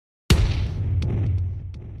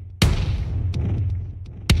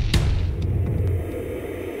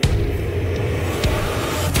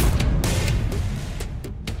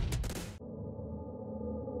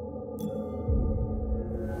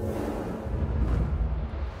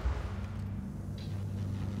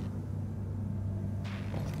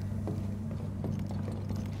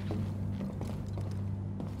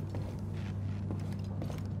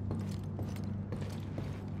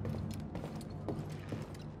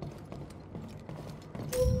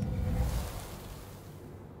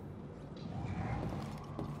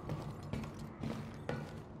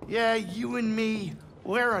Yeah, you and me,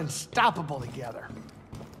 we're unstoppable together.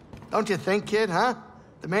 Don't you think, kid, huh?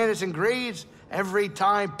 The Mantis and Greaves, every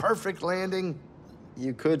time, perfect landing.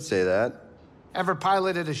 You could say that. Ever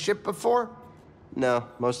piloted a ship before? No,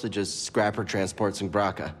 mostly just scrapper transports and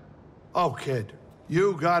Braca. Oh, kid,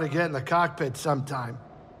 you gotta get in the cockpit sometime.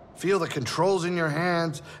 Feel the controls in your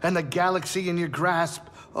hands and the galaxy in your grasp.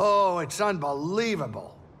 Oh, it's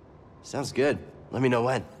unbelievable. Sounds good. Let me know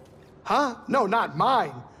when. Huh? No, not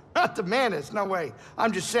mine. Not the Mantis, no way.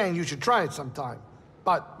 I'm just saying you should try it sometime.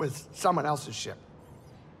 But with someone else's ship.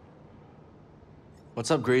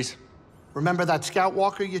 What's up, Grease? Remember that scout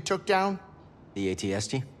walker you took down? The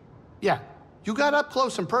ATST? Yeah. You got up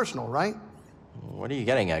close and personal, right? What are you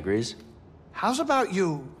getting at, Grease? How's about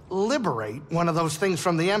you liberate one of those things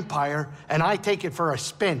from the Empire and I take it for a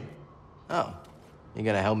spin? Oh. You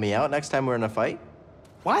gonna help me out next time we're in a fight?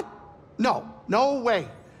 What? No. No way.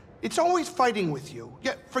 It's always fighting with you.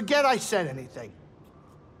 Yeah, forget I said anything.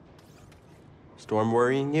 Storm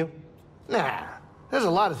worrying you? Nah. There's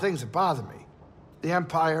a lot of things that bother me. The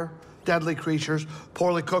Empire, deadly creatures,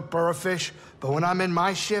 poorly cooked burrowfish. But when I'm in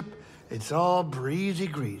my ship, it's all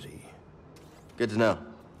breezy-greasy. Good to know.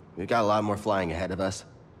 We've got a lot more flying ahead of us.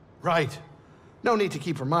 Right. No need to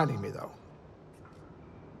keep reminding me, though.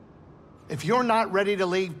 If you're not ready to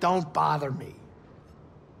leave, don't bother me.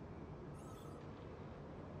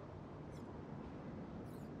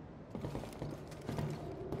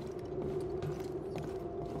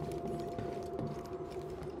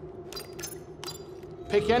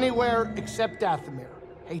 Pick anywhere except Dathomir.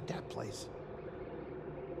 Hate that place.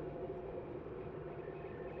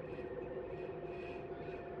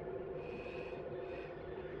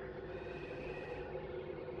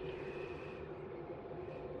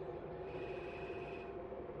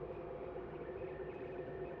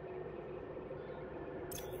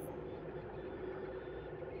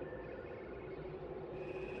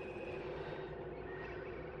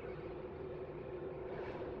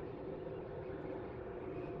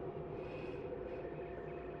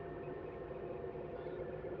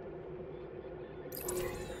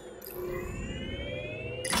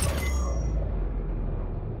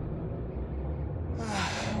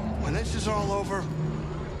 When this is all over,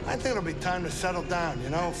 I think it'll be time to settle down, you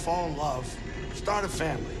know, fall in love, start a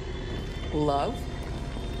family. Love?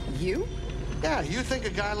 You? Yeah, you think a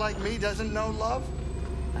guy like me doesn't know love?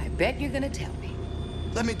 I bet you're gonna tell me.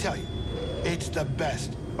 Let me tell you, it's the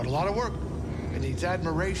best, but a lot of work. It needs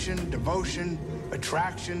admiration, devotion,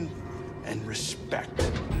 attraction, and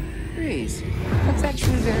respect. Grease, that's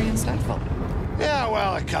actually very insightful. Yeah,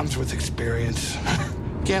 well, it comes with experience.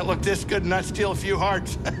 Can't look this good and not steal a few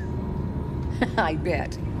hearts. I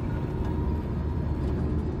bet.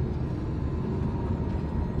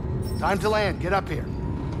 Time to land. Get up here.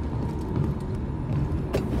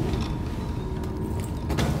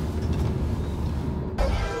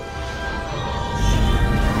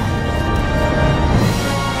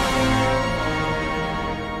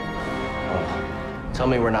 Tell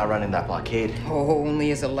me we're not running that blockade. Oh,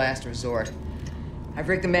 only as a last resort. I've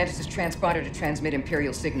rigged the Mantis' transponder to transmit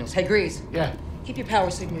Imperial signals. Hey, Grease. Yeah. Keep your power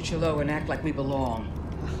signature low and act like we belong.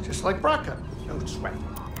 Just like Braca. No sweat.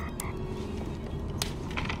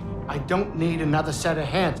 I don't need another set of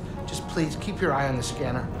hands. Just please keep your eye on the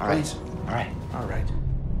scanner. All right. Please. All right. All right.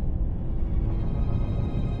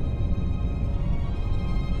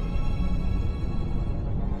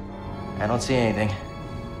 I don't see anything.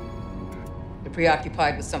 You're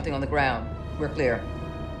preoccupied with something on the ground. We're clear.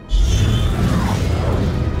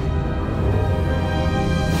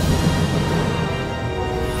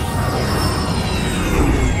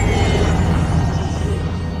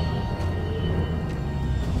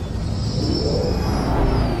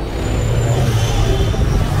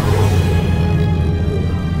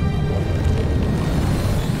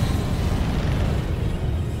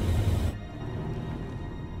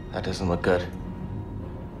 That doesn't look good.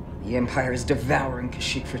 The Empire is devouring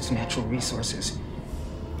Kashyyyk for its natural resources.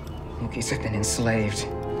 Wookiees have been enslaved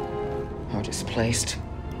or displaced.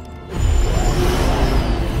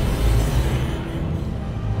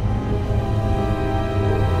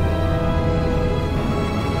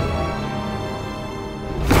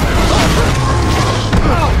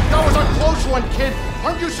 That was a close one, kid.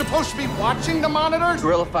 Aren't you supposed to be watching the monitors?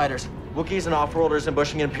 Guerrilla fighters, Wookiees and off-worlders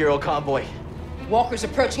ambushing an Imperial convoy. Walkers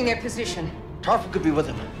approaching their position. Tarful could be with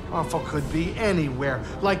them. Awful could be anywhere.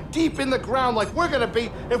 Like deep in the ground, like we're gonna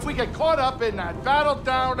be if we get caught up in that battle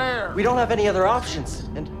down there. We don't have any other options,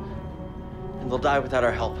 and they'll die without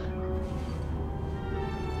our help.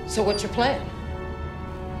 So what's your plan?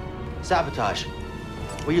 Sabotage.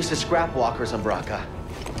 We used to scrap walkers on Braca.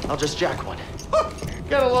 I'll just jack one.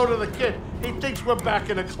 Get a load of the kid. He thinks we're back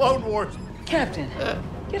in the Clone Wars. Captain,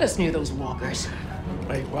 get us near those walkers.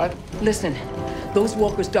 Wait, what? Listen, those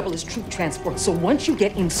walkers double as troop transport, so once you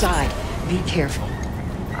get inside, be careful.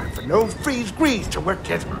 For no freeze grease to work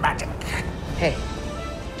his magic. Hey,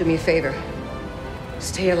 do me a favor.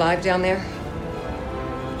 Stay alive down there.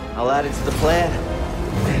 I'll add it to the plan.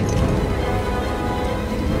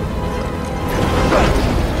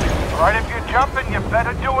 All right, if you're jumping, you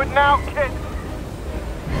better do it now, kid.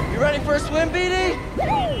 You ready for a swim, BD?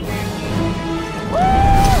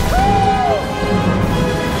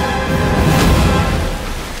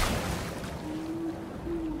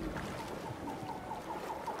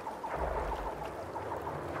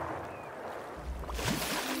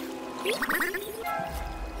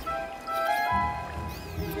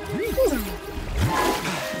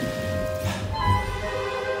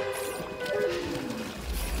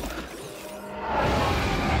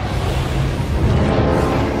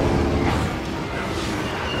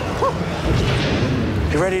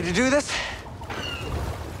 You ready to do this?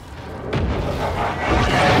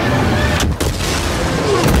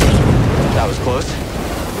 That was close.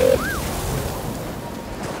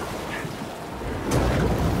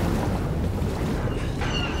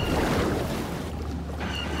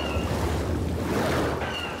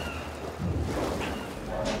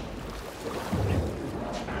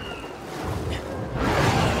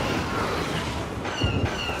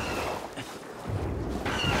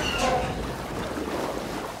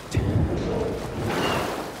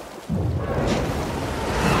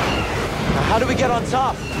 How do we get on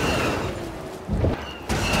top?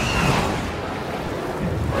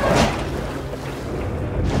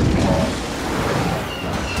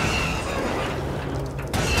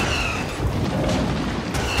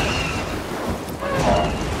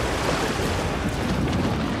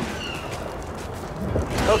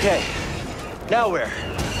 Okay, now where?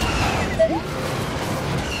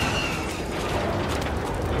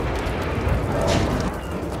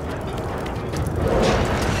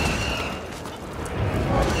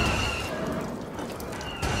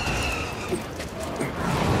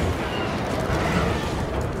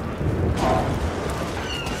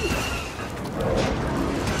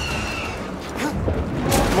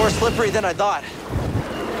 More slippery than I thought.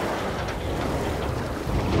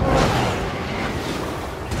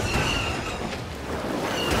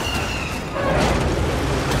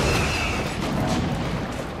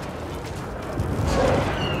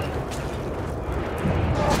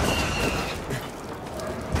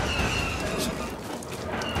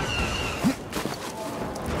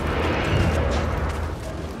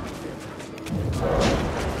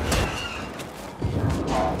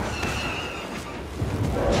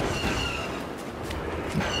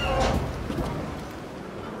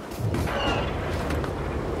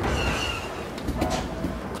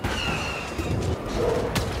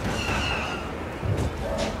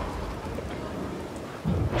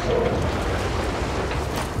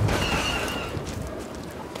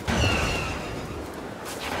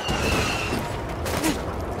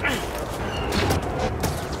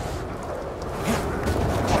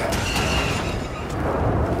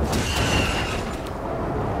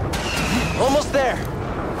 Almost there.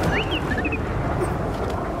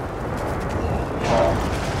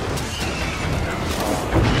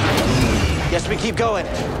 Guess we keep going.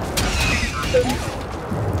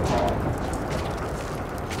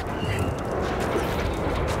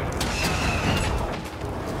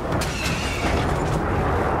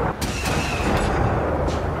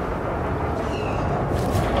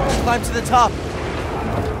 Climb to the top.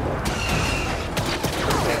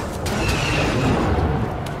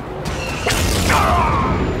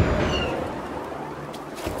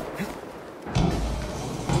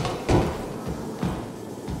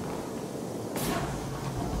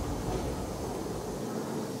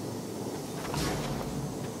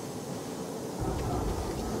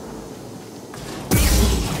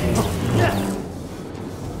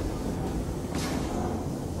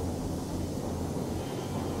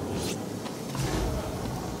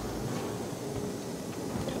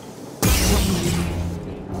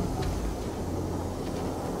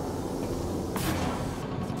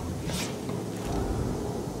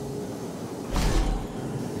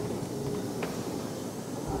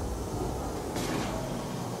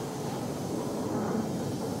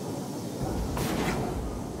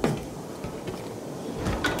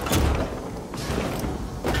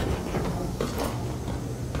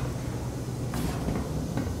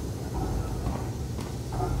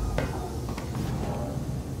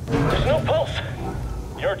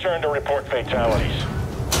 Your turn to report fatalities.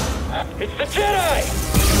 It's the Jedi!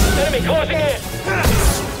 Enemy closing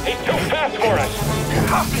in! He's too fast for us!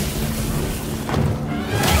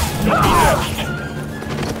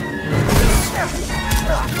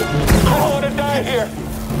 I don't want to die here!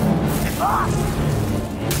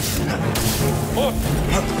 Look!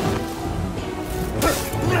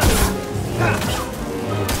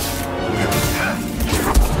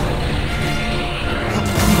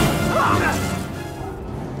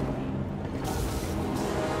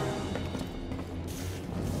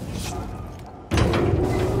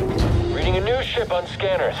 Reading a new ship on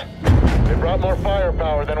scanners. They brought more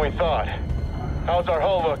firepower than we thought. How's our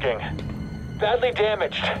hull looking? Badly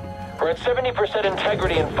damaged. We're at 70%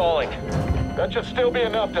 integrity and falling. That should still be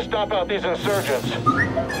enough to stop out these insurgents.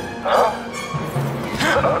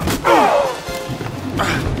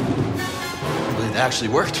 It actually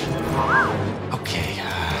worked. Okay,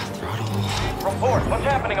 throttle. Report, what's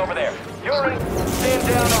happening over there? You're in. Stand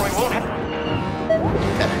down or we won't have...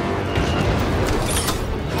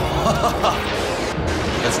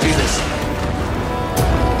 Let's do this.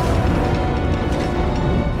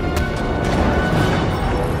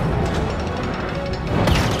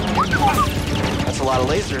 That's a lot of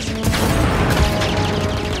lasers.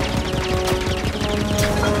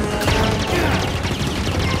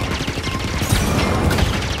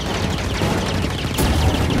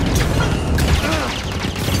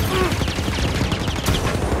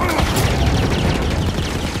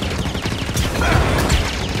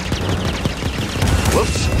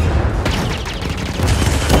 Whoops.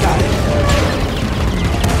 Got it.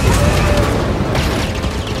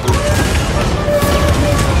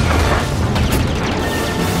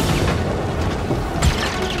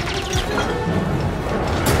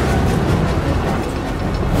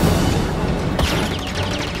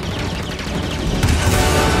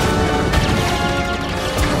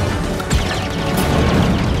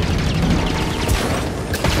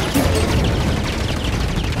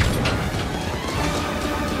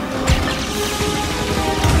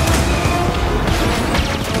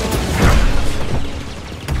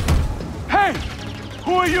 Hey!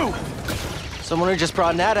 Who are you? Someone who just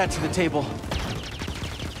brought an AT-AT to the table.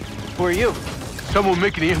 Who are you? Someone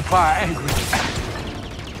making the Empire angry.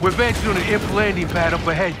 We're advancing on an imp landing pad up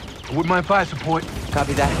ahead. With my fire support.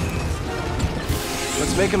 Copy that.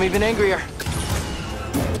 Let's make them even angrier.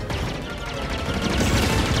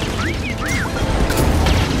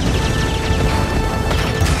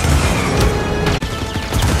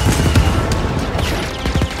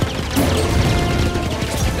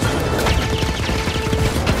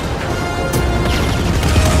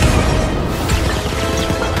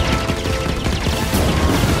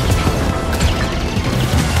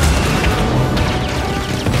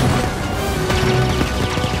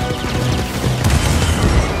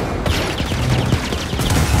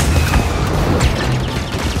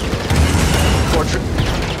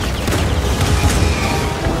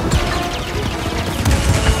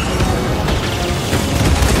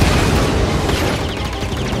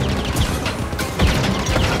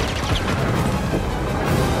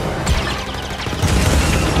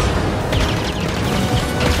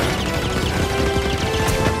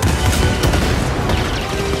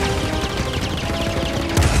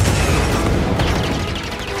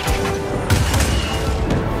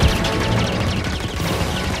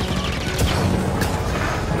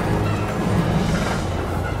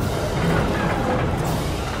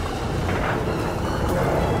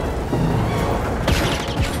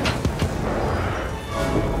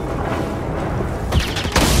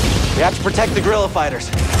 We have to protect the guerrilla fighters.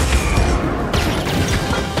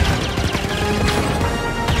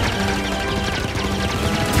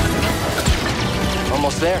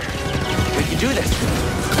 Almost there. We can do this.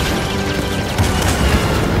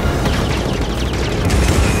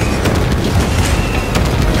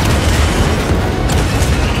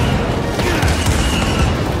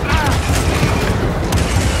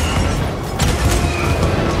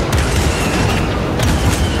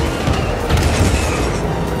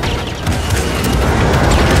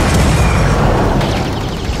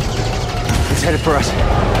 He's headed for us.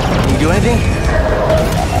 Can you do anything?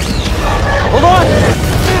 Hold on!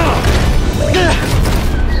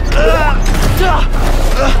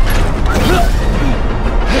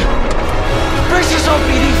 Brace yourself,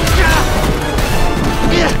 BD!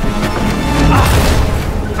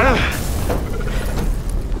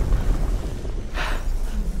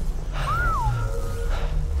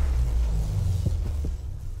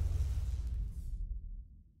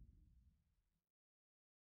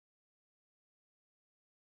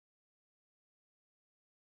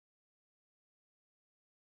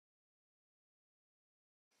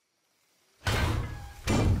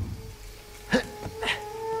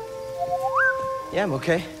 Yeah, I'm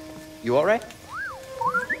okay. You all right?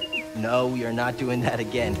 No, we are not doing that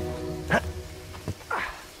again.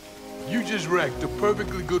 You just wrecked a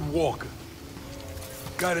perfectly good walker.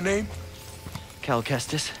 Got a name? Cal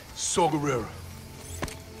Kestis, Saw Gerrera.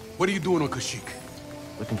 What are you doing on Kashyyyk?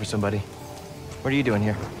 looking for somebody. What are you doing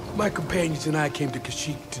here? My companions and I came to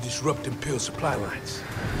Kashyyyk to disrupt Imperial supply lines.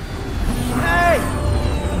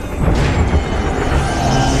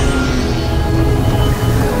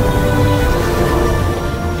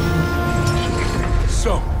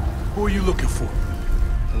 So, who are you looking for?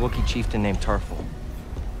 A Wookiee chieftain named Tarful.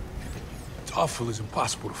 Tarful is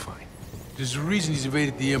impossible to find. There's a reason he's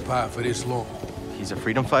evaded the Empire for this long. He's a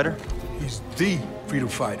freedom fighter? He's the freedom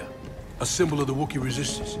fighter, a symbol of the Wookiee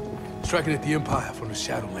resistance, striking at the Empire from the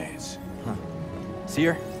Shadowlands.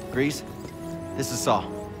 Seer, Grease, this is Saw.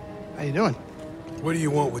 How you doing? What do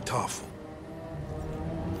you want with Tarful?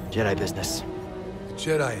 Jedi business. The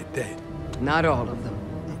Jedi are dead. Not all of them.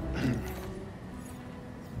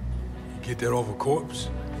 You get that off a corpse?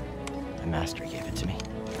 My master gave it to me.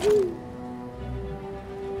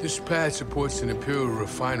 This pad supports an Imperial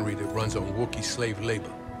refinery that runs on Wookiee slave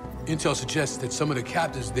labor. Intel suggests that some of the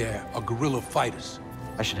captives there are guerrilla fighters.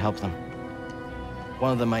 I should help them.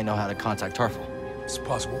 One of them might know how to contact Tarful. It's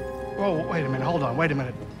possible. Whoa, wait a minute, hold on, wait a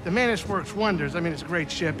minute. The Mantis works wonders. I mean, it's a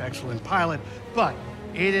great ship, excellent pilot, but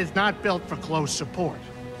it is not built for close support.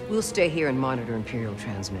 We'll stay here and monitor Imperial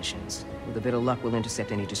transmissions. With a bit of luck, we'll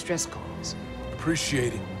intercept any distress calls.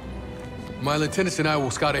 Appreciate it. My lieutenants and I will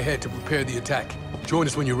scout ahead to prepare the attack. Join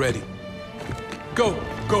us when you're ready. Go,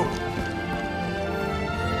 go!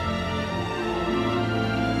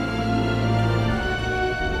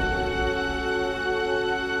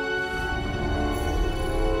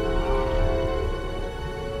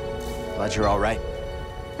 Glad you're all right.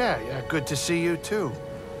 Yeah, good to see you too.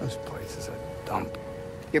 This place is a dump.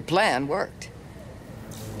 Your plan worked.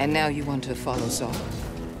 And now you want to follow Saul?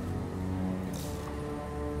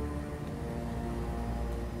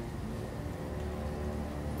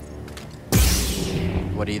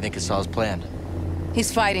 What do you think of Saw's plan?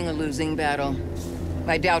 He's fighting a losing battle.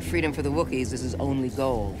 I doubt freedom for the Wookiees is his only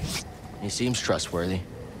goal. He seems trustworthy.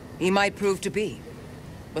 He might prove to be.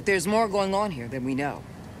 But there's more going on here than we know.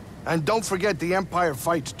 And don't forget the Empire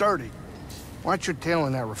fights dirty. Watch your tail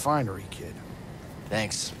in that refinery, kid.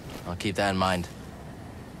 Thanks. I'll keep that in mind.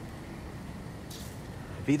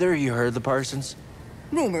 Have either of you heard the Parsons?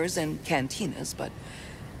 Rumors and cantinas, but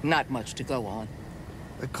not much to go on.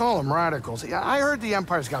 They call them radicals. Yeah, I heard the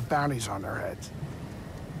Empire's got bounties on their heads.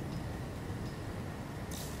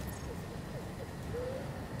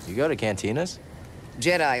 You go to cantinas?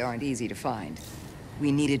 Jedi aren't easy to find.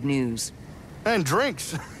 We needed news. And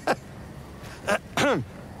drinks.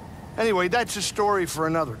 Anyway, that's a story for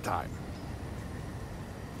another time.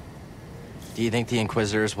 Do you think the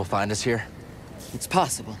Inquisitors will find us here? It's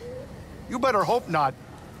possible. You better hope not.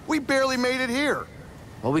 We barely made it here.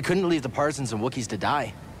 Well, we couldn't leave the Parsons and Wookiees to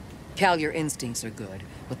die. Cal, your instincts are good,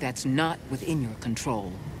 but that's not within your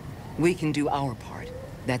control. We can do our part.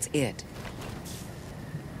 That's it.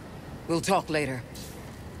 We'll talk later.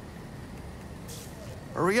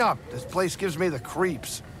 Hurry up. This place gives me the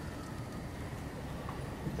creeps.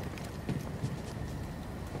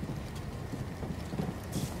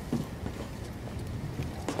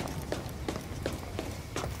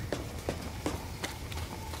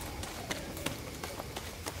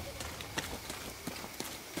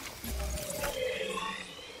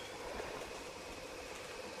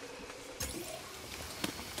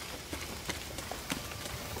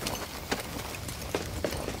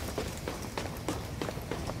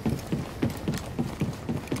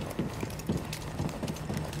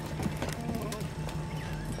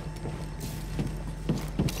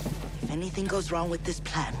 If anything goes wrong with this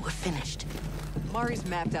plan, we're finished. Mari's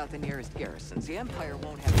mapped out the nearest garrisons. The Empire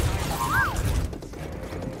won't have time.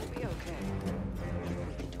 We'll be okay.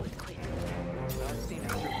 We can do it quick. I've seen it.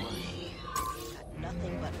 Got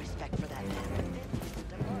nothing but respect for that man.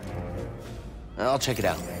 I'll check it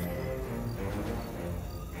out.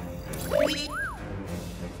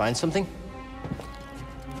 Find something?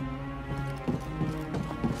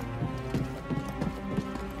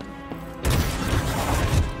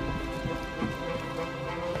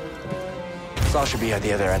 Saul should be at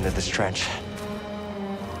the other end of this trench.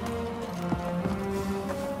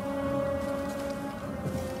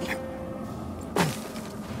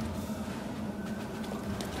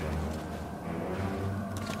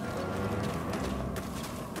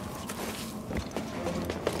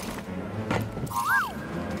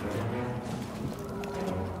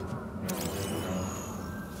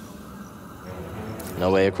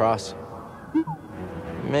 No way across.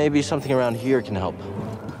 Maybe something around here can help.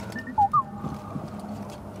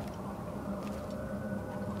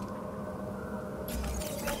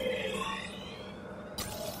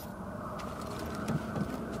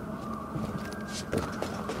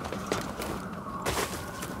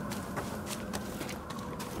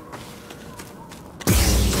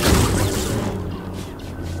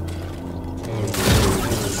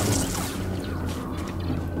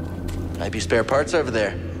 Might be spare parts over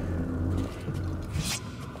there.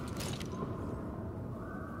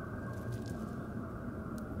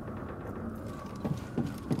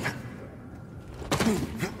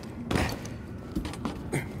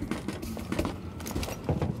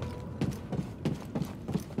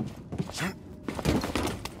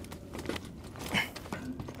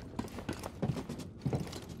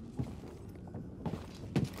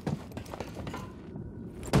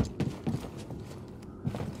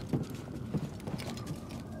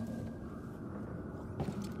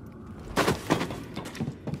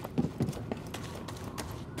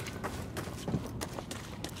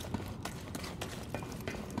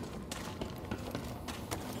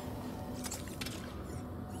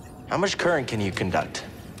 How much current can you conduct?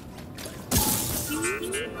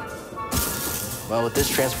 Well, with this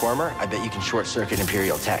transformer, I bet you can short-circuit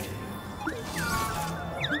Imperial tech.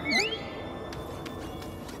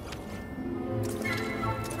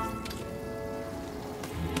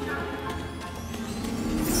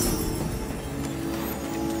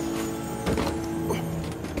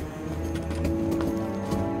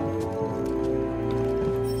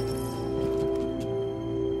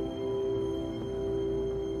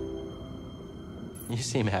 You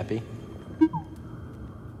seem happy.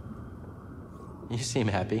 You seem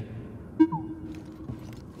happy.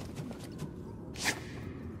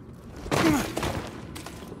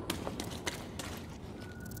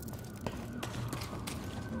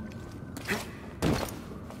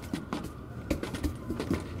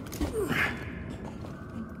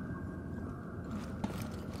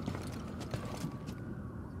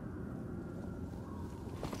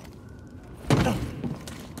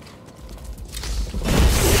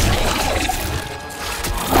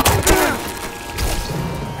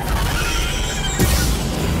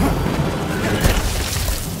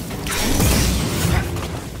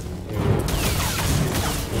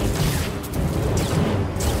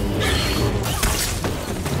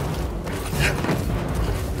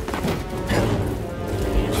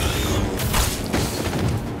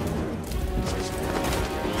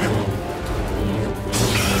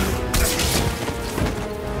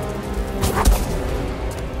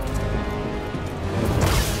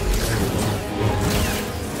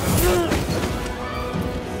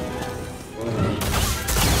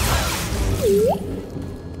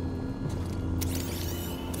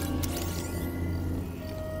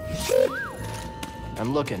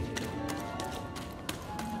 I'm looking.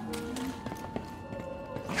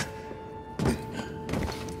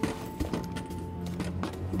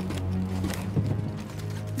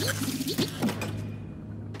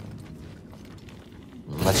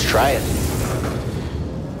 Let's try it.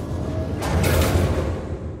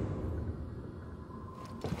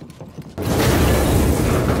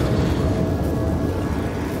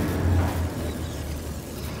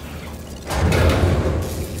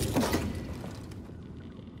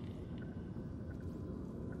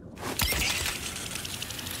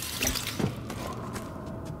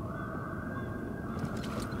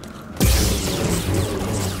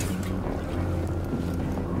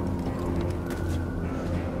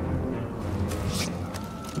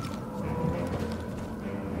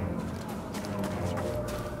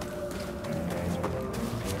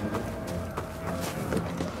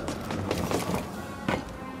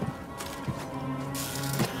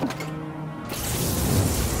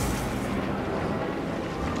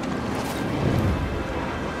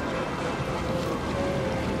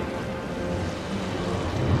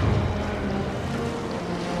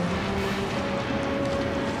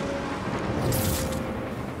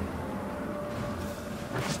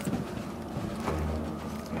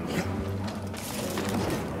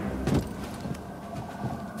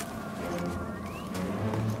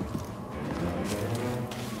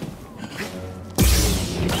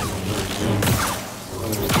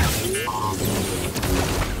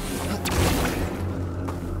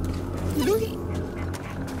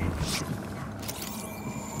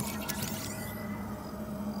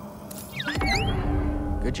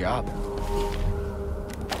 Good job.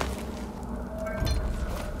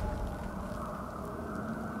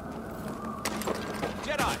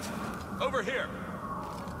 Jedi, over here.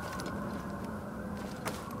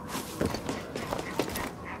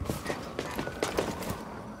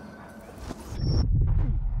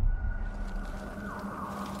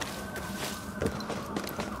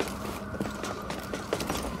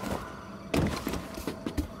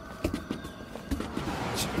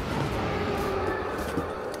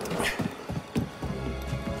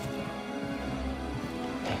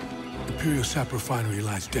 Imperial sap refinery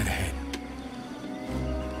lies dead ahead.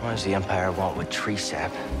 What does the Empire want with tree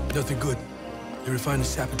sap? Nothing good. They refine the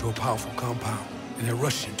sap into a powerful compound, and they're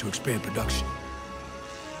rushing to expand production.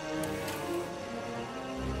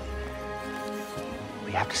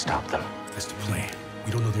 We have to stop them. That's the plan.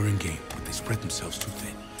 We don't know their endgame, but they spread themselves too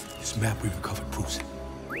thin. This map we recovered proves it.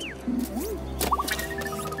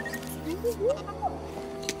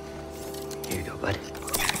 Here you go, bud.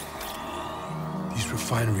 These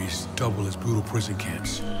refineries double as brutal prison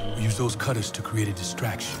camps. We use those cutters to create a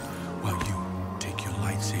distraction, while you take your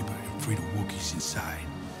lightsaber and free the Wookiees inside.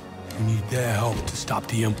 We need their help to stop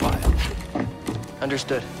the Empire.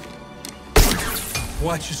 Understood.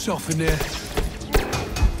 Watch yourself in there.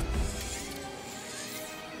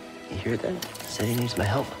 You hear that? Said he needs my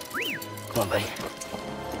help. Come on, buddy.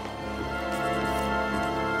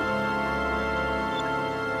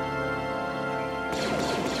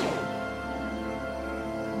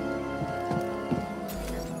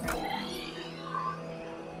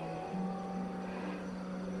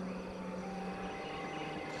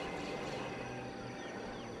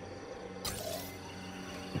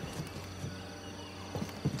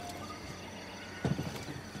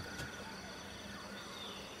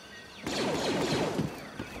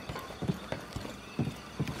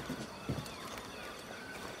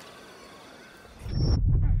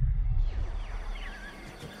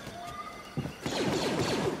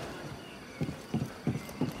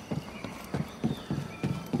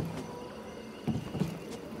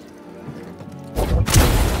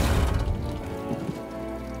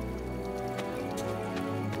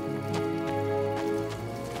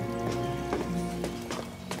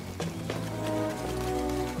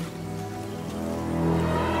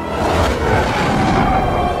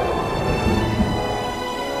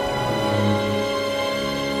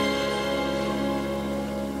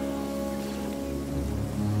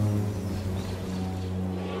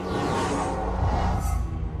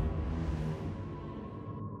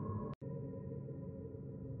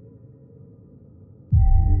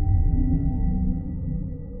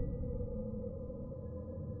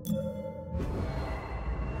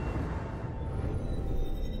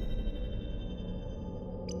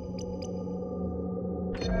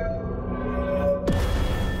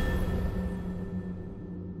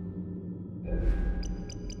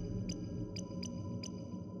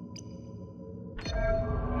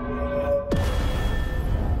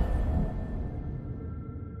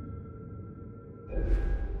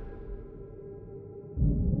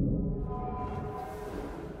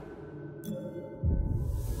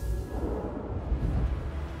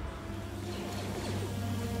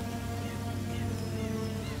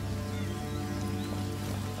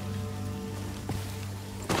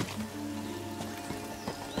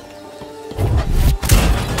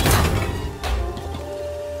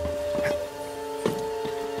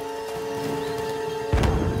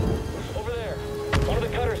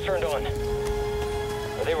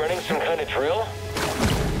 Some kind of drill?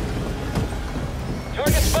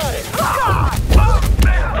 Target spotted!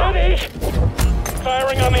 Steady!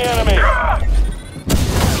 Firing on the enemy!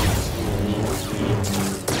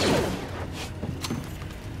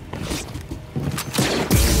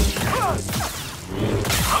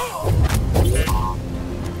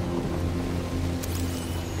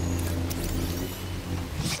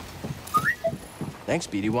 Thanks,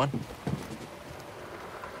 BD-1.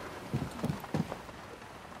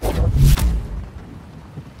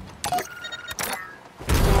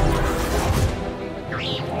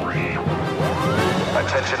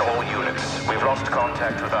 Attention all units. We've lost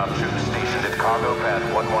contact with our troops stationed at Cargo Pad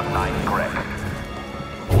 119 Greg.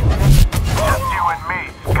 Just you and me,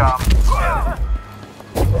 scum.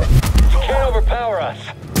 You can't overpower us.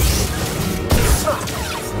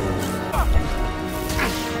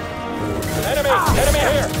 Enemy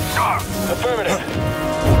here! Affirmative.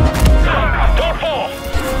 Don't fall!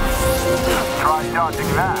 Try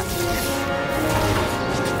dodging that.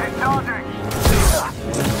 It's dodging!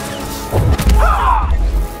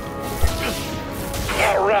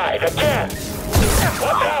 All right, again!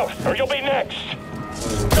 Watch out, or you'll be next!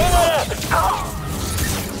 Don't let up!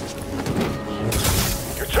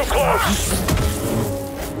 You're too close!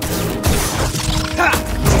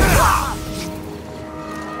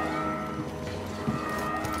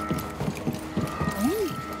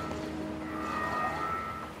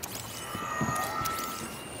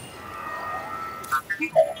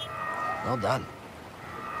 Well done.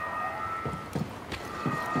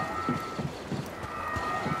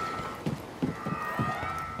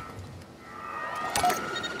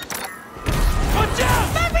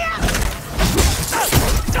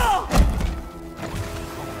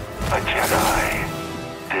 A Jedi.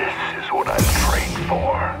 This is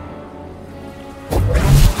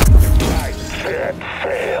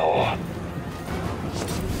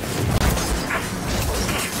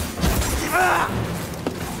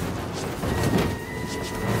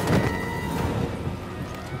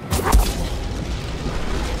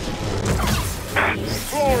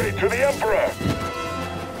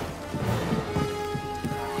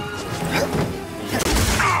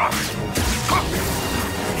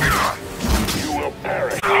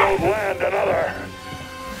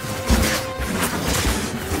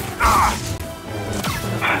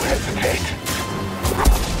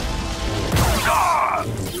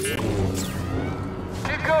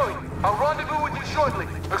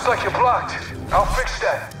Looks like you're blocked. I'll fix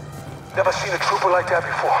that. Never seen a trooper like that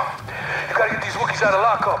before. You gotta get these Wookiees out of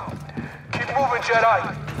lockup. Keep moving,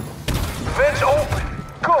 Jedi. Vents open.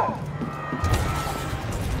 Go!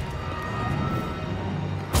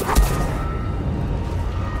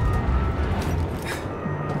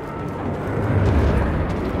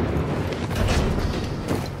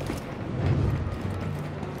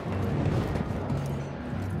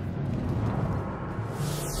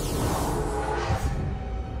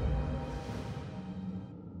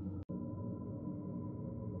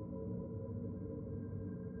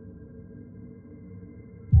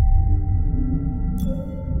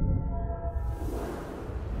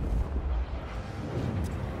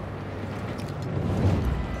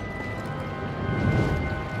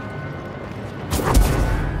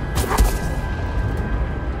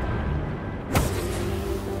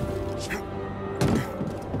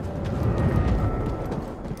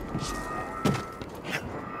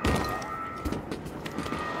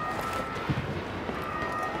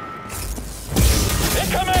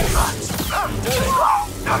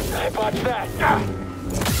 I botched that.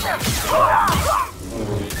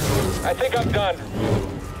 I think I'm done.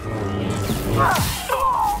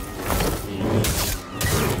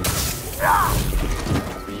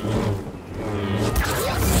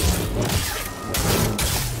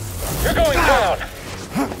 You're going down.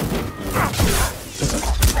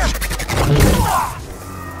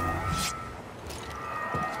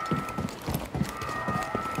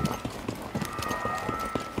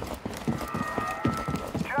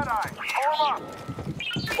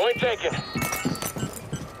 Point taken.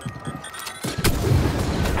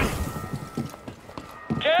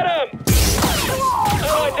 Get him!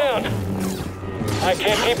 Oh, I down. I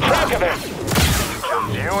can't keep track of it.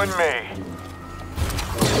 Just you and me.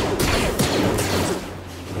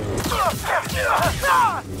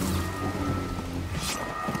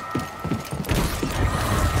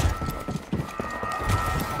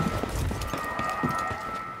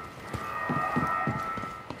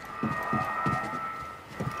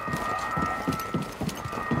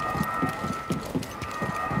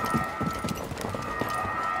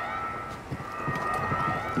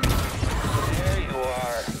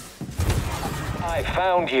 I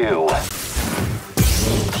found you.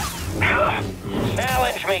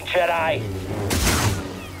 Challenge me, Jedi.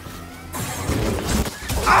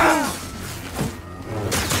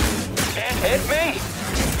 Can't hit me?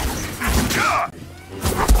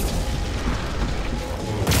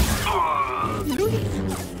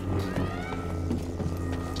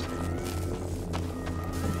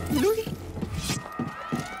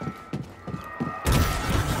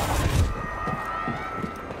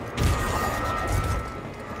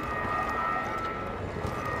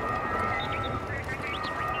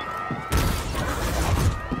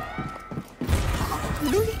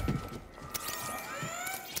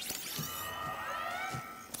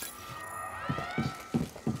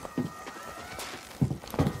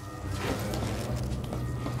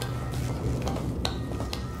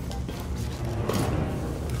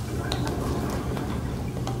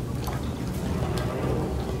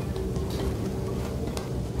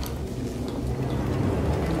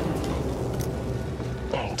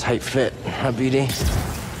 Tight fit, huh, BD?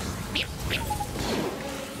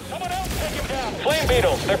 Someone else take him down. Flame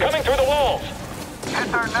beetles, they're coming through the walls.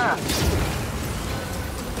 Hit their nest.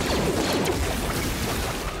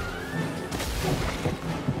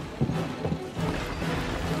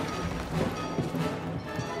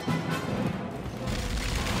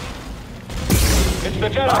 It's the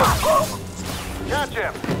Jedi. Catch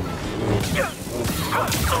him.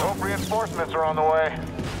 Hope reinforcements are on the way.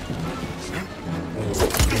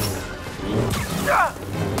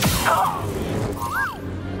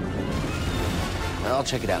 I'll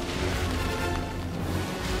check it out.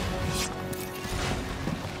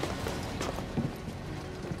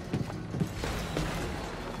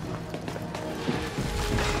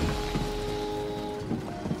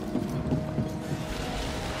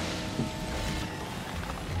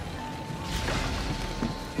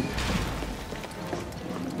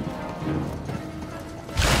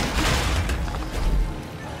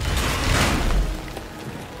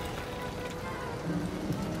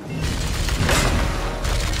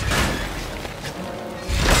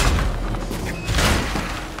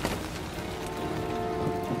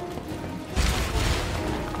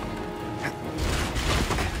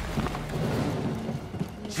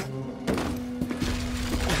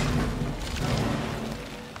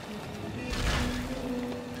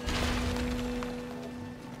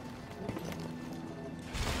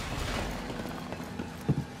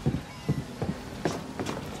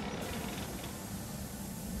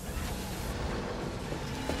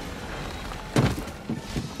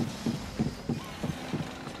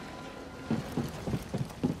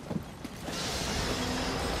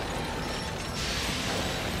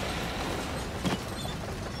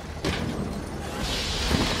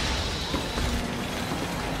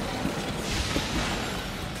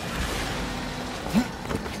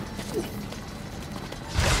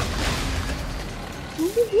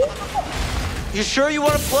 You sure you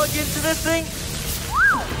want to plug into this thing?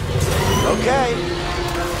 Okay.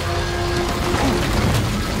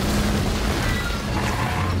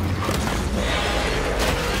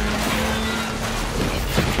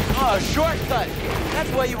 Oh, shortcut! That's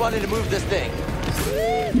why you wanted to move this thing.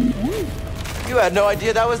 You had no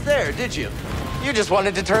idea that was there, did you? You just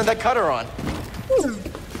wanted to turn that cutter on.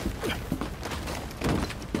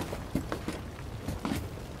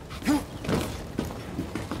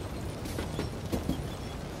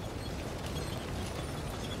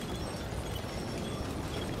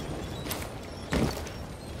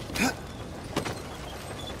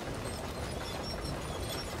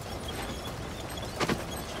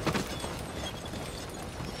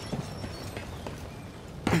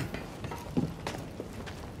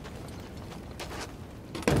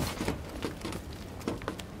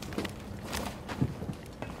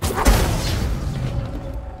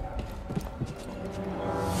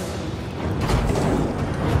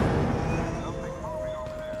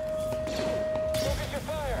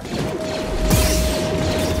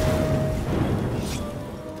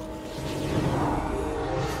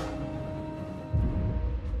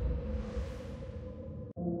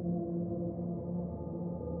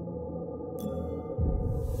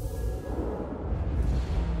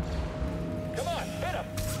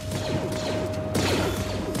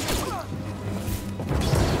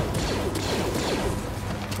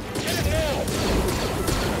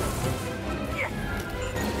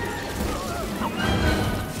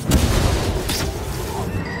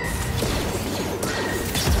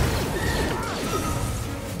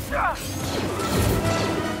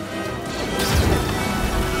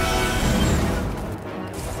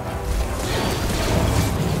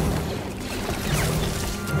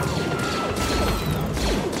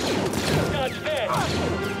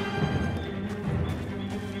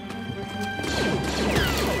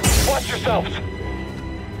 Watch yourselves!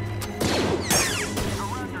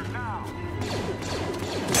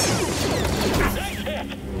 Nice hit!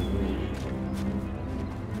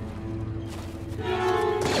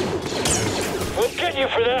 We'll get you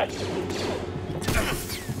for that!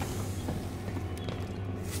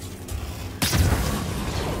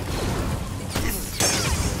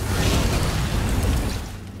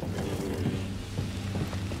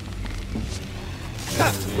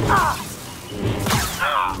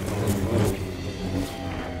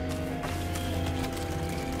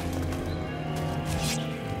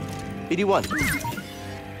 BD1.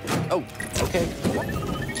 Oh, okay.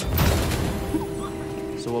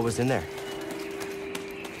 So what was in there?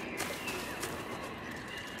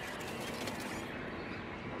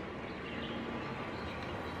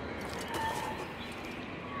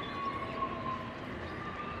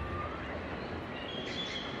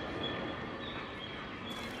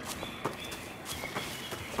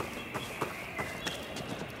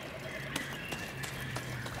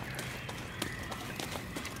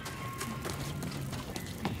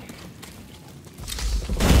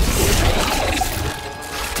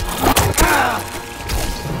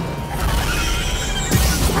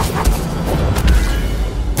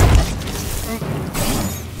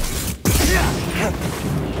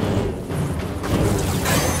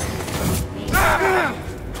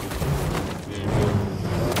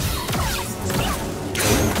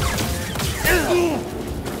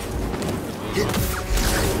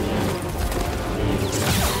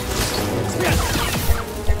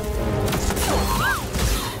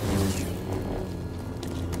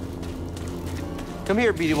 Come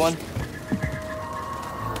here, BD1.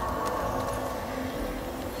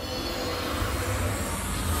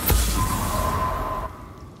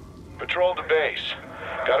 Patrol the base.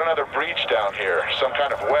 Got another breach down here. Some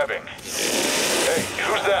kind of webbing. Hey,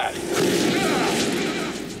 who's that?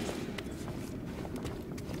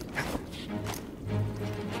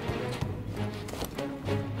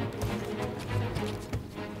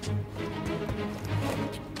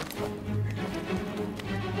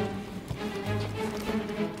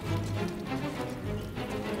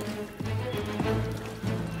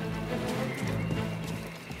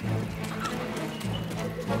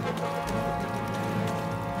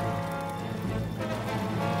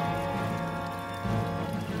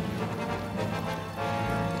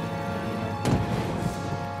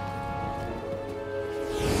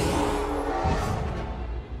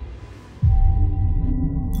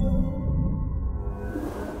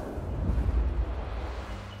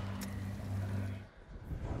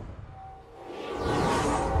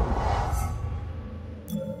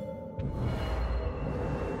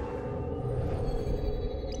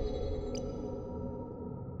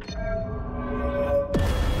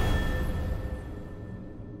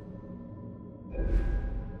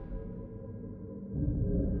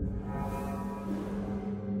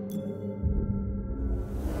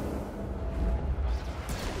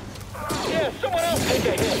 someone else take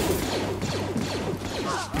a hit.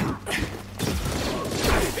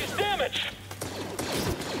 He's damaged.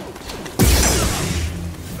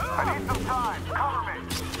 I need some time. Cover me.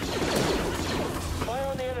 Fire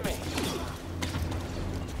on the enemy.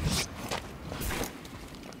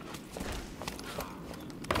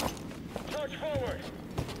 Charge forward.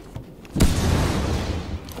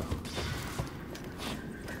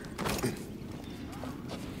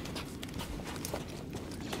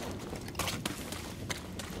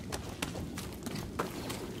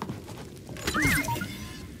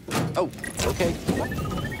 Oh, okay.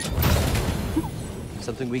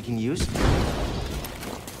 Something we can use?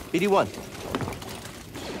 BD1.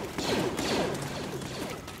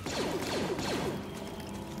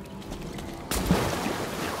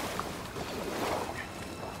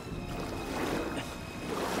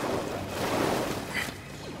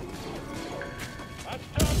 I'm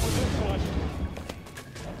done with this one.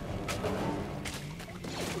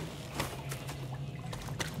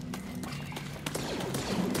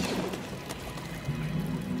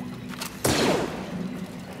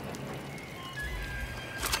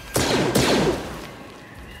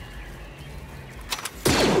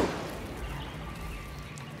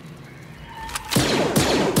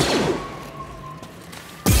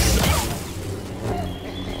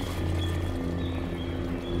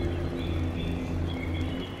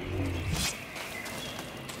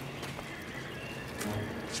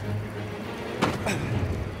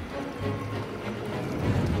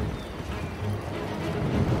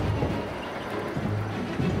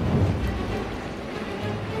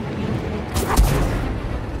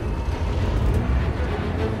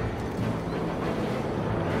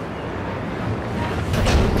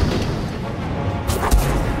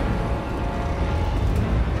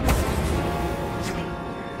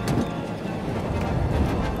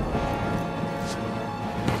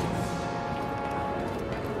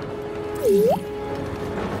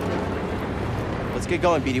 Let's get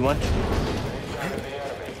going, BD1.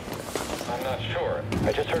 I'm not sure.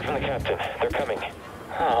 I just heard from the captain. They're coming.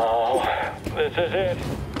 Oh, this is it.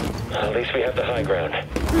 At least we have the high ground.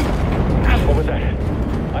 What was that?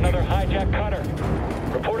 Another hijacked cutter.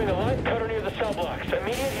 Reporting a light cutter near the cell blocks.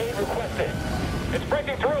 Immediate aid requested. It's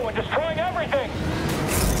breaking through and destroying everything.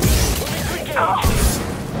 Moving to engage.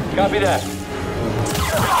 Copy that.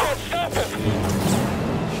 We can't stop him.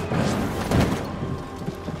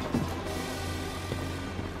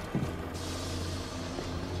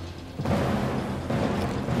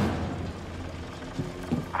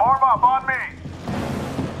 Form up on me.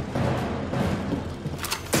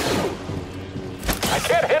 I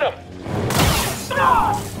can't hit him.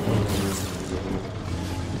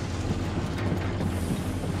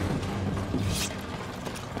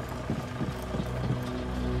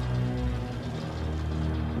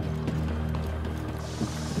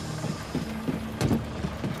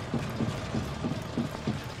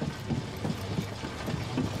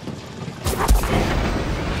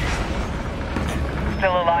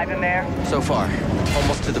 Still alive in there? So far.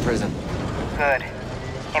 Almost to the prison. Good.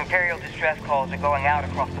 Imperial distress calls are going out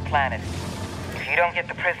across the planet. If you don't get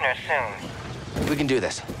the prisoners soon... We can do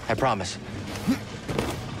this. I promise.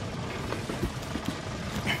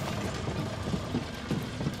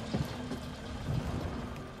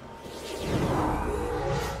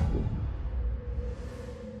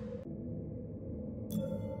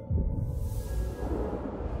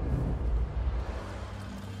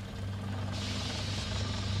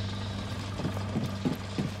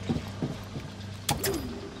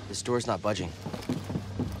 This door's not budging.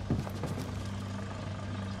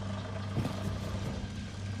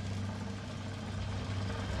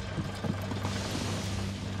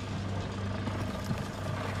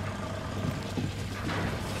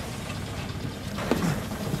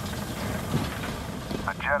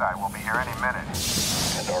 A Jedi will be here any minute.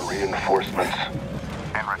 And our reinforcements.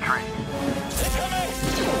 In retreat.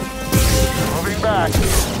 Moving back.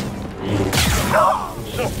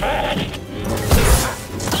 So fast.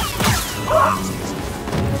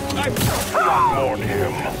 I warned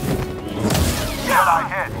him. Jedi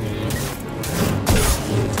hit.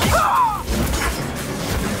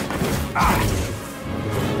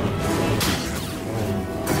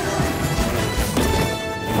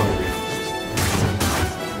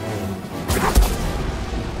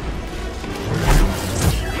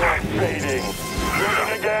 Fading.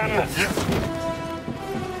 Moving again.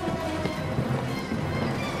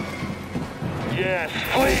 Yes,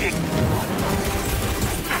 flee.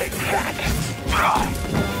 Take that.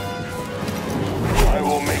 I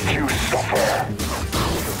will make you suffer.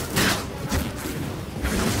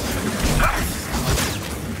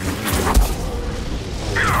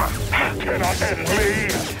 I cannot defend me?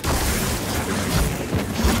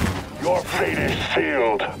 Your fate is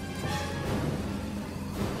sealed.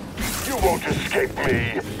 You won't escape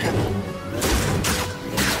me.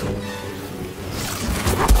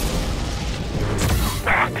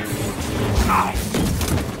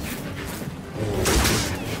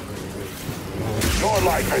 Your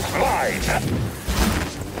life is mine.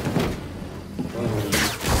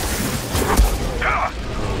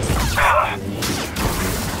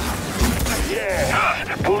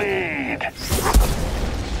 Yes, bleed.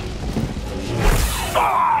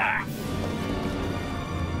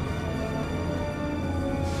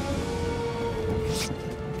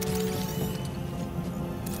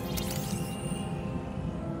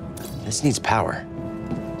 This needs power.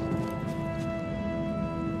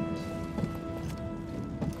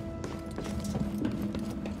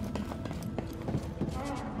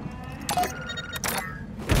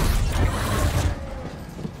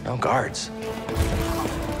 No guards.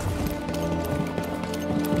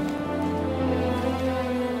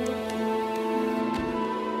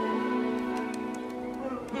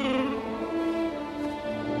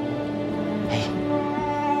 Hey,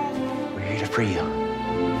 we're here to free you.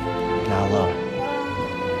 You're not alone.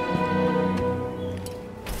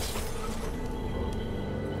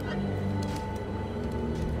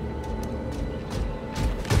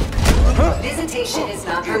 Visitation is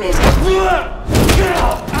not permitted.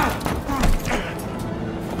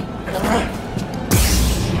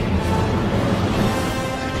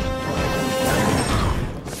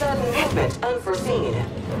 Sudden movement unforeseen.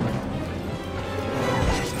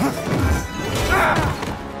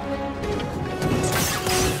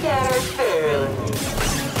 Scattered fairly.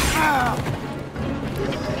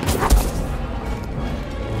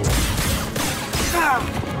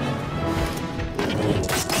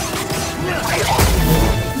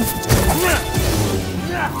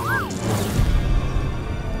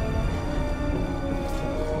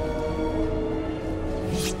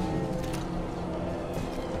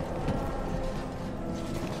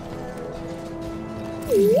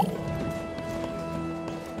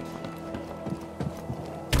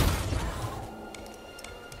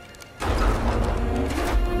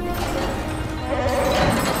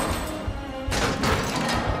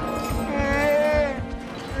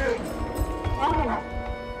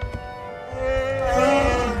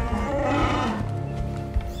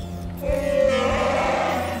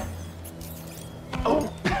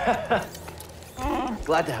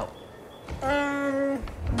 Glad to help.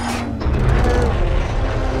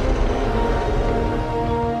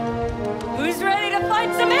 Who's ready to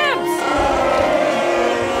fight some imps?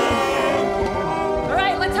 All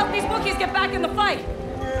right, let's help these Wookiees get back in the fight.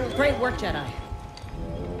 Great work, Jedi.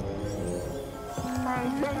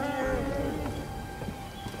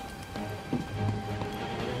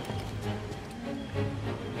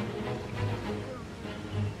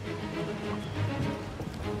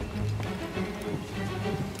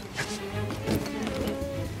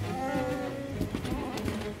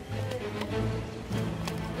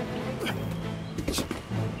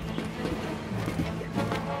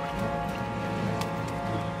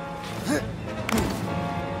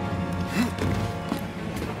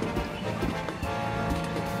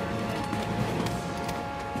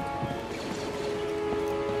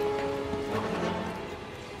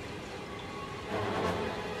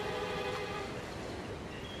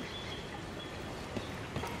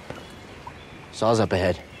 Saw's up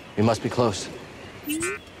ahead. We must be close. Show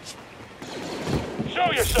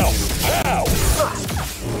yourself! Now!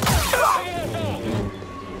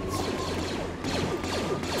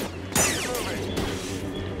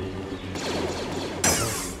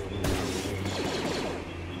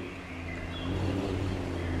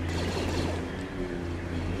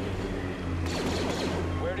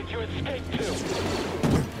 Where did you escape to?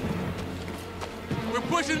 We're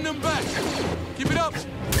pushing them back. Keep it up.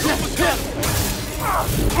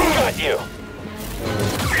 Got you!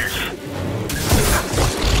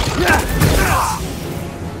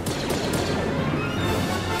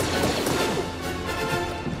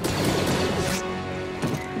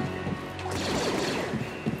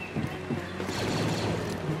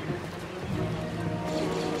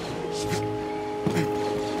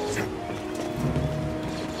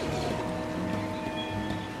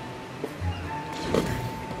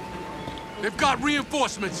 They've got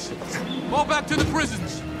reinforcements. All back to the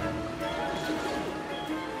prisons.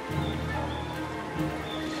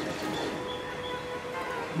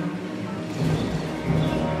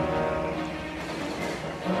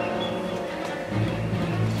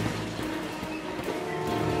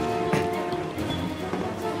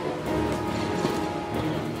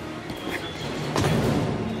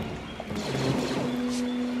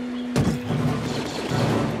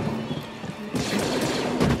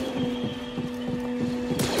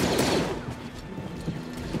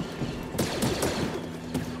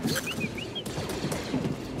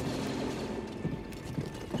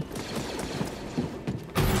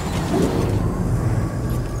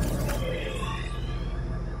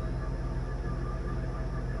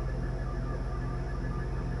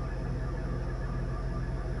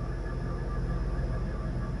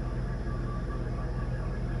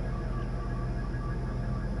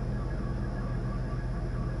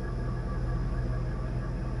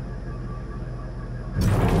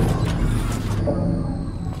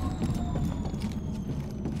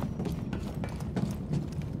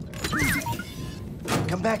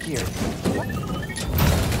 Come back here.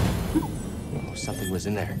 Oh, something was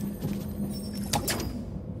in there.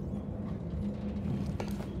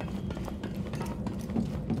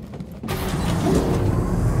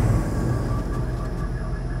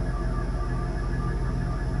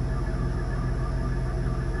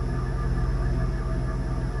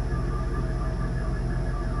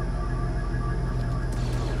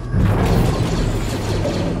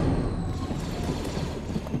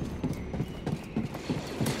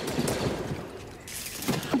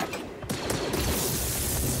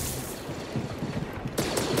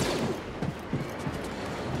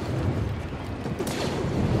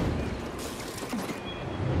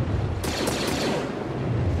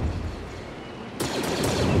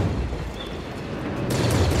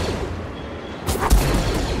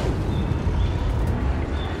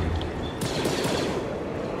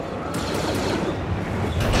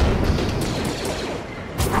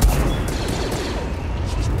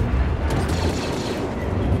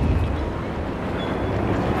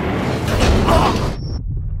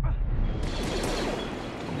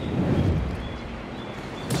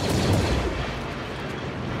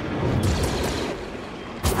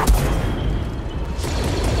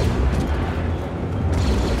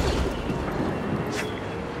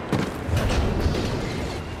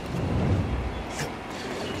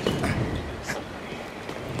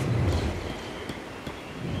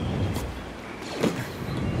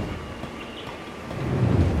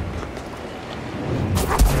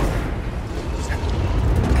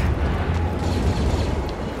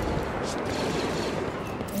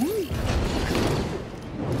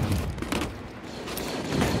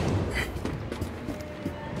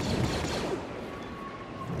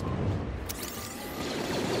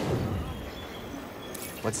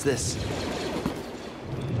 What's this?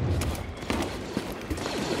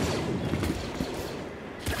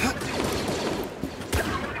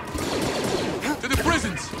 To the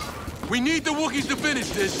prisons! We need the Wookiees to finish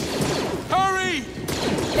this! Hurry!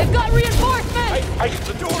 They've got reinforcements!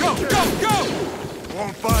 The door! Go, go, go!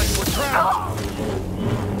 Won't budge, we're trapped!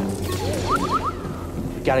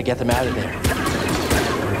 We gotta get them out of there.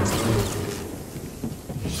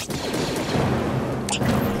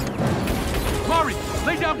 Murray,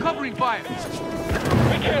 lay down covering fire! We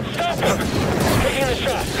can't stop him! Taking the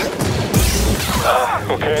shot.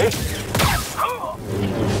 Okay.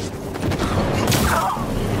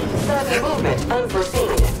 Sudden movement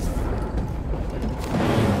unforeseen.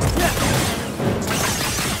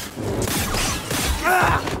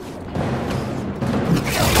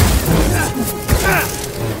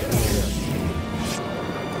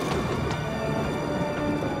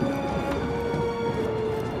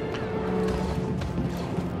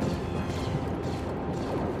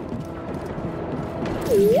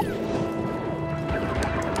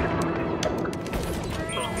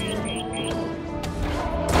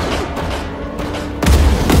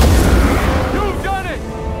 You've done it!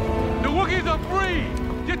 The Wookiees are free!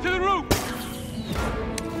 Get to the roof!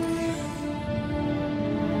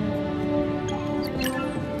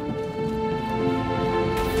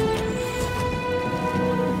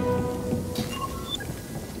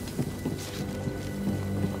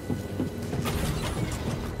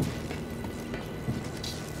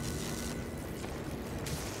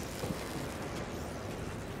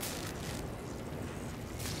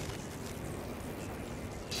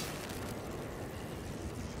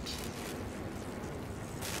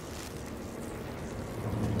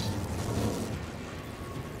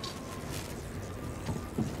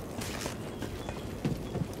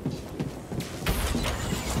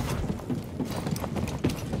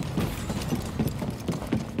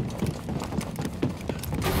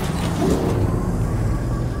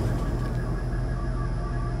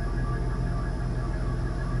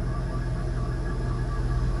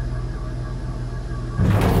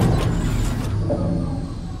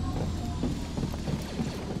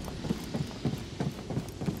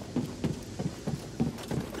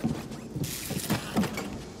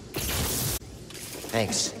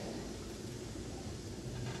 Thanks.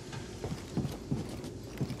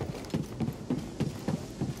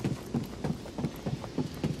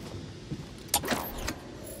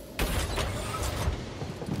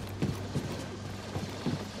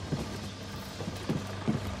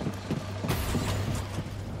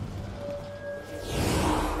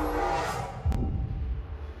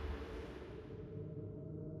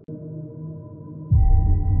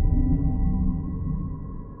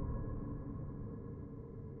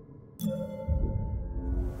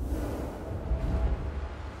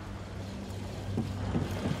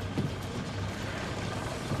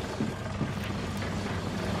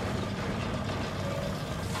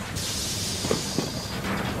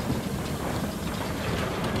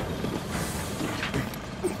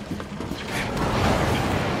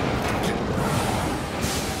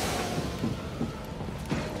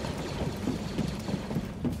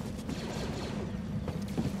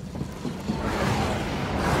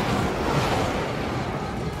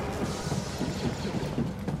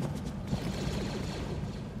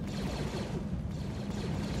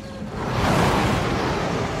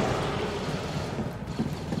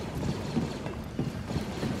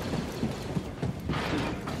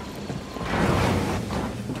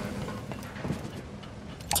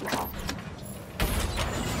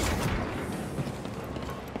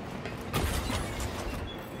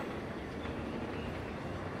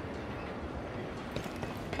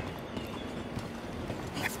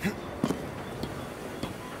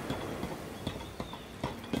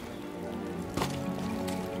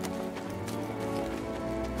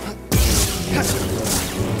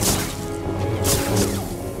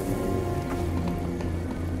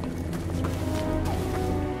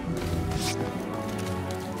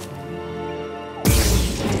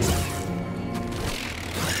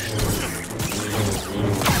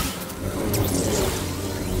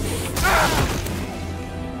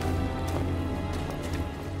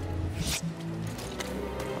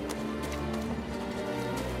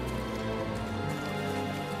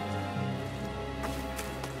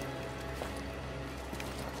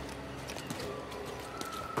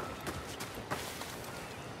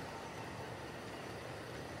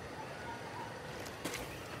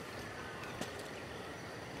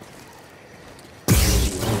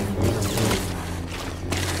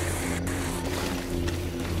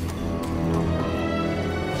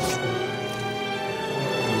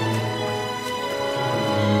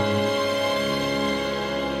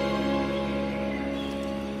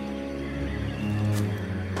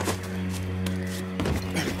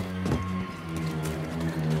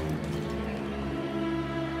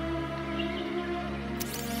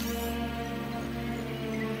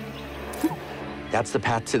 That's the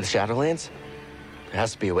path to the Shadowlands? There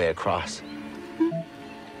has to be a way across.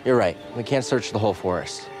 You're right. We can't search the whole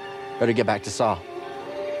forest. Better get back to Saw.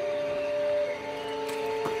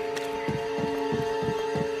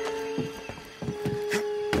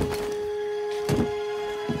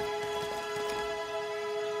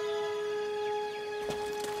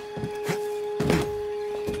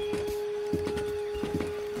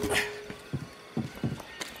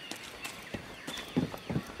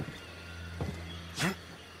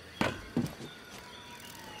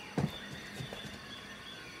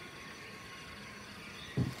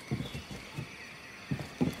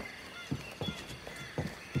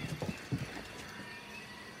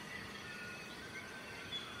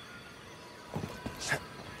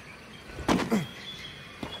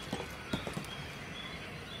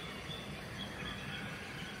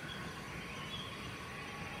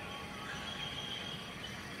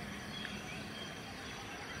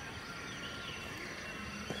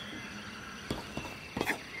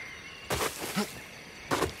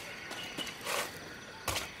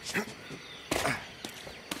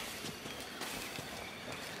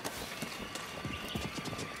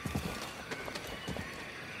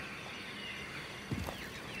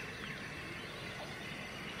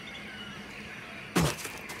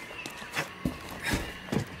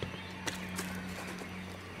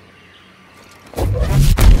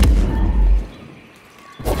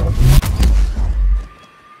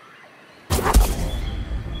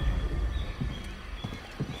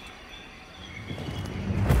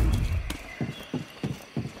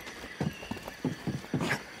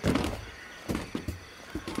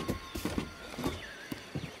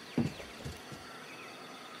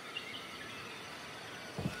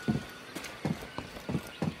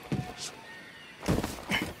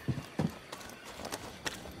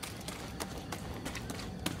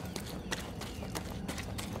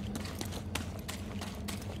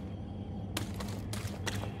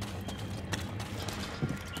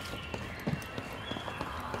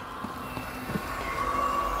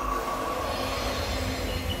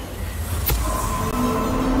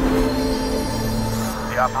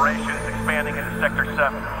 Operation is expanding into Sector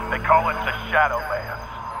 7. They call it the Shadowlands.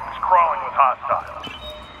 It's crawling with hostiles.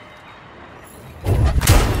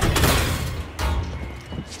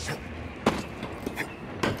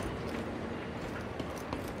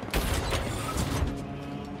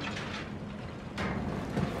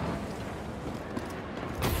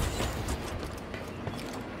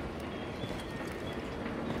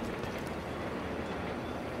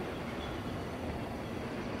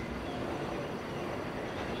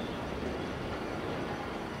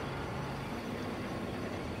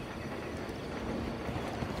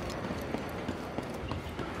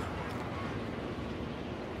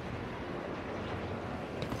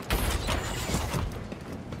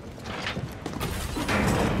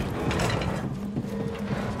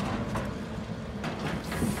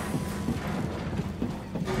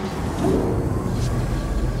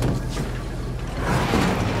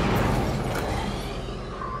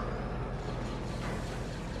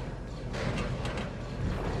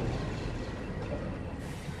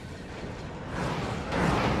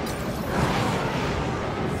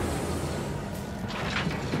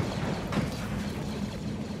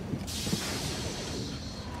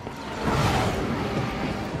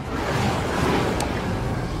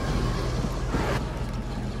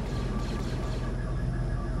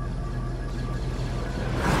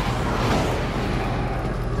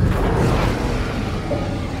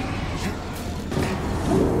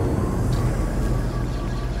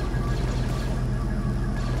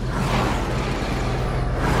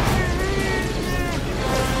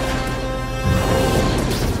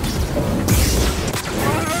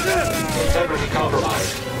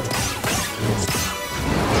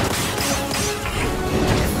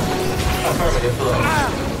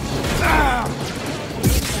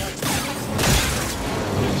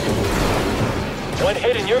 One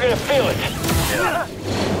hit and you're gonna feel it. Yeah.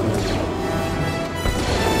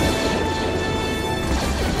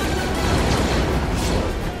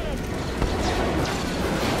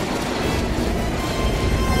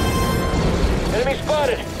 Enemy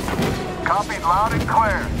spotted. Copied loud and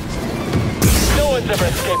clear. No one's ever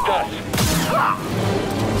escaped us.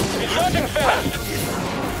 He's dodging fast.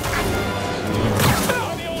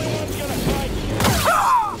 I'm the only one gonna fight.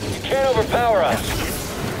 You can't overpower us.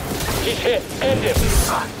 He's hit. End him.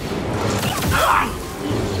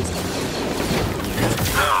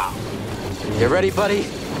 You ready, buddy?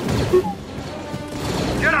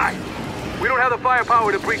 Jedi! We don't have the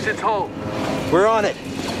firepower to breach its hull. We're on it.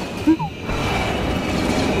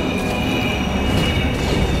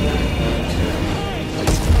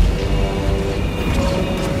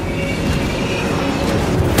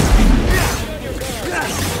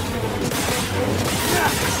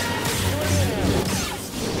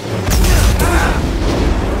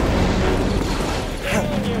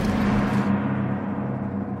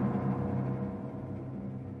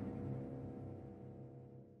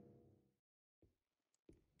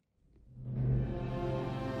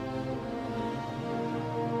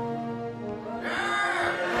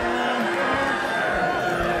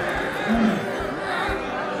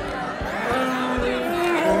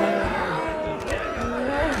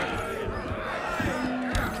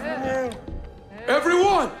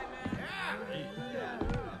 Everyone!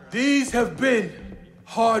 These have been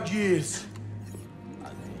hard years.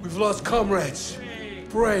 We've lost comrades,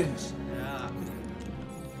 friends,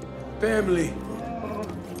 family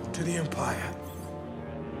to the Empire.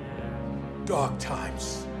 Dark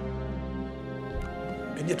times.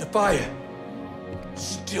 And yet the fire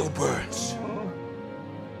still burns.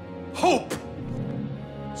 Hope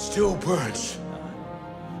still burns.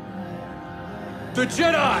 The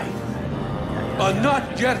Jedi are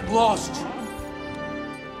not yet lost.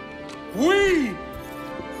 We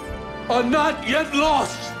are not yet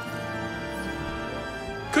lost.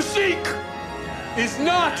 Kashyyyk is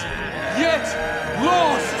not yet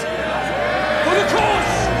lost. For the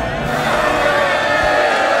cause!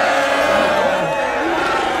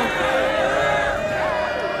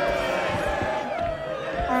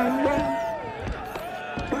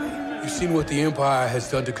 You've seen what the Empire has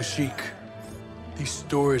done to Kashyyyk. These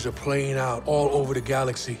stories are playing out all over the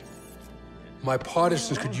galaxy. My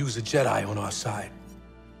partisans could use a Jedi on our side.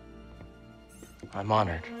 I'm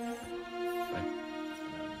honored. But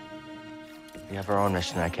we have our own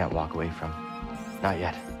mission I can't walk away from. Not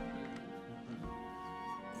yet.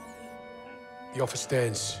 The offer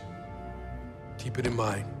stands. Keep it in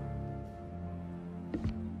mind.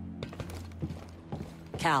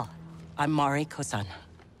 Cal, I'm Mari Kosan,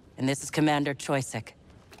 and this is Commander Choisik.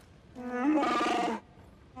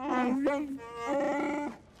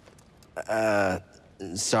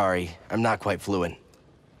 Sorry. I'm not quite fluent.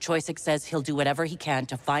 Choisik says he'll do whatever he can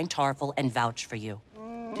to find Tarful and vouch for you.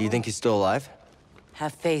 Do you think he's still alive?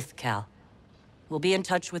 Have faith, Cal. We'll be in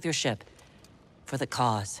touch with your ship. For the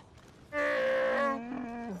cause.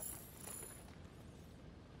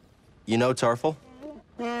 You know Tarful?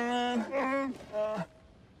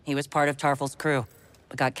 He was part of Tarful's crew,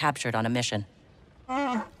 but got captured on a mission.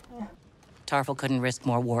 Tarful couldn't risk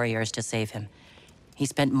more warriors to save him. He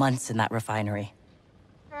spent months in that refinery.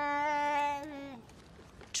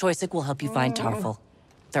 Choisik will help you find Tarful.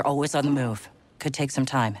 They're always on the move. Could take some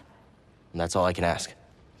time. And that's all I can ask.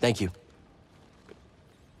 Thank you.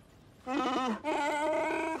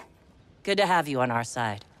 Good to have you on our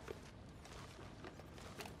side.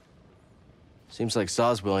 Seems like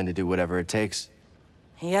Saw's willing to do whatever it takes.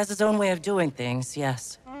 He has his own way of doing things,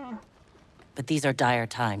 yes. But these are dire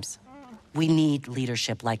times. We need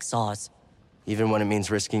leadership like Saw's. Even when it means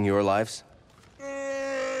risking your lives?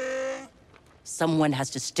 Someone has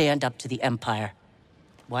to stand up to the Empire.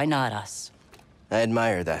 Why not us? I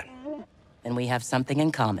admire that. Then we have something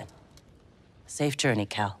in common. Safe journey,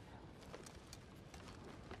 Cal.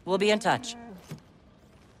 We'll be in touch.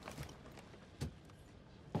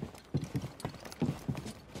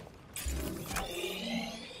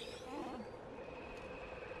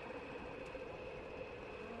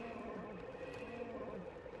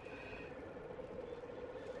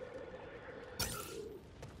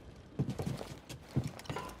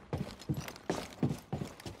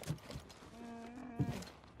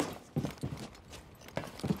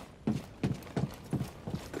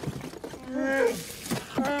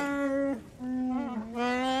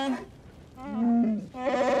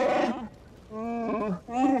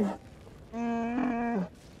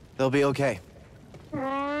 They'll be okay.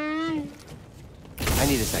 I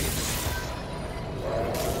need a second.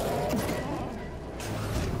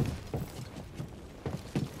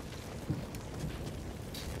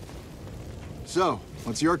 So,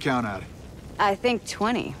 what's your count at? I think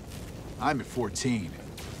 20. I'm at 14.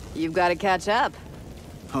 You've got to catch up.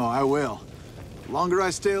 Oh, I will. The longer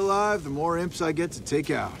I stay alive, the more imps I get to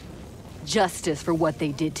take out. Justice for what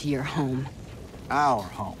they did to your home. Our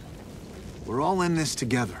home. We're all in this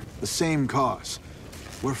together. The same cause.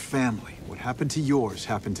 We're family. What happened to yours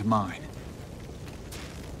happened to mine.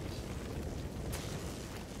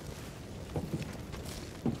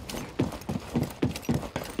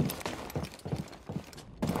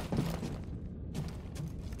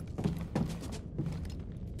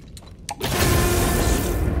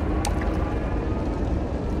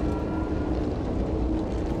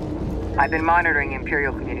 I've been monitoring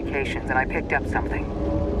Imperial communications, and I picked up something.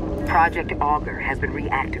 Project Augur has been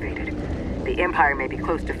reactivated. The Empire may be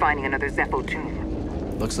close to finding another Zeffo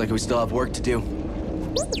tomb. Looks like we still have work to do.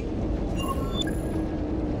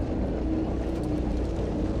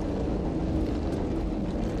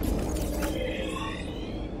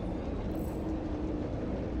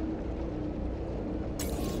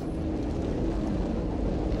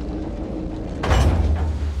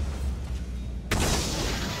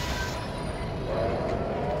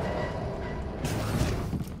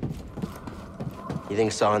 You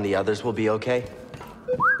think Saw and the others will be okay?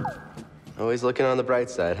 Always looking on the bright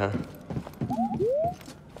side, huh?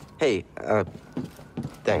 Hey,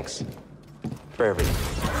 thanks. For everything.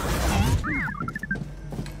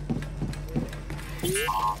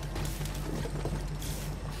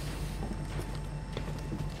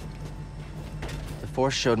 The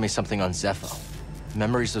Force showed me something on Zepho.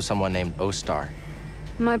 Memories of someone named Ostar.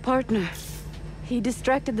 My partner. He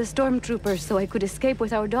distracted the stormtroopers so I could escape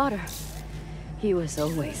with our daughter. He was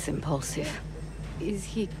always impulsive. Is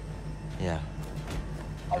he... Yeah.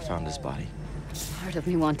 I found his body. Part of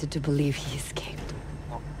me wanted to believe he escaped.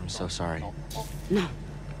 I'm so sorry. No,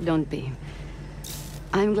 don't be.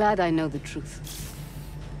 I'm glad I know the truth.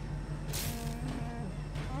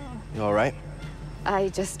 You all right? I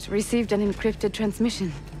just received an encrypted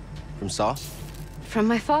transmission. From Saw? From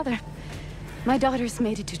my father. My daughter's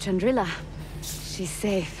made it to Chandrila. She's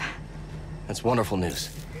safe. That's wonderful news.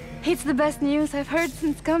 It's the best news I've heard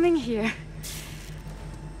since coming here.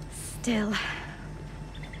 Still,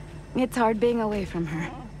 it's hard being away from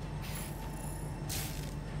her.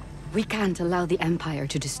 We can't allow the Empire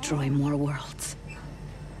to destroy more worlds.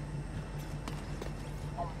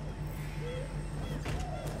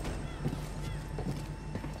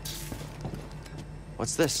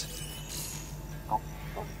 What's this?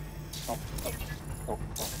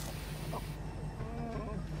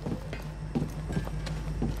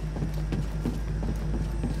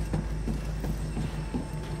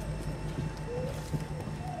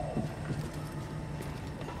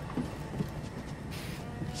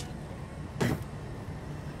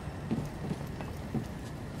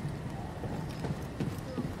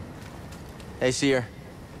 Hey, Seer.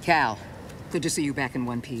 Cal, good to see you back in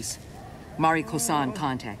one piece. Mari Kosan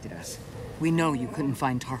contacted us. We know you couldn't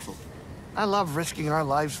find Tarful. I love risking our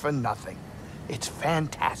lives for nothing. It's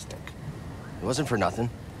fantastic. It wasn't for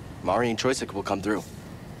nothing. Mari and Choyyssyk will come through.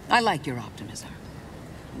 I like your optimism.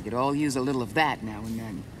 We could all use a little of that now and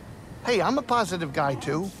then. Hey, I'm a positive guy,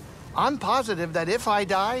 too. I'm positive that if I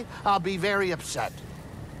die, I'll be very upset.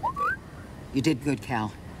 You did good,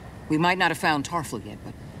 Cal. We might not have found Tarful yet,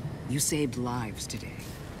 but you saved lives today.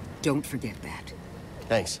 Don't forget that.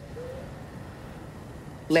 Thanks.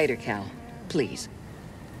 Later, Cal. Please.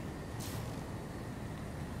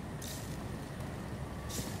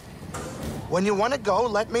 When you want to go,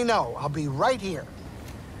 let me know. I'll be right here.